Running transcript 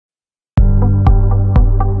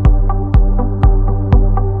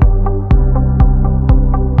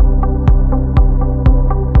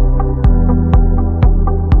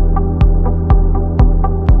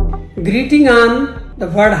Greeting on the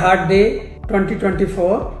World Heart Day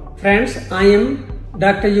 2024. Friends, I am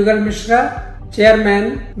Dr. Yugal Mishra,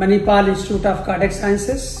 Chairman, Manipal Institute of Cardiac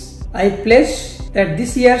Sciences. I pledge that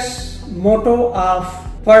this year's motto of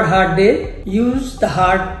World Heart Day, use the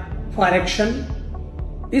heart for action,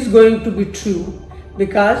 is going to be true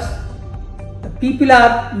because the people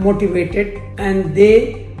are motivated and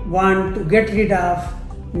they want to get rid of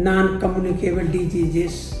non-communicable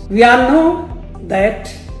diseases. We all know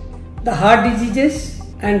that the heart diseases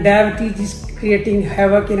and diabetes is creating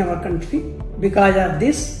havoc in our country. Because of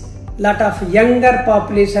this, lot of younger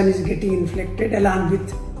population is getting infected along with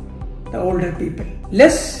the older people.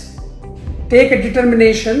 Let's take a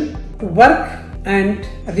determination to work and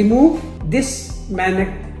remove this manic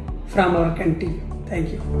from our country. Thank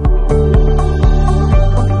you.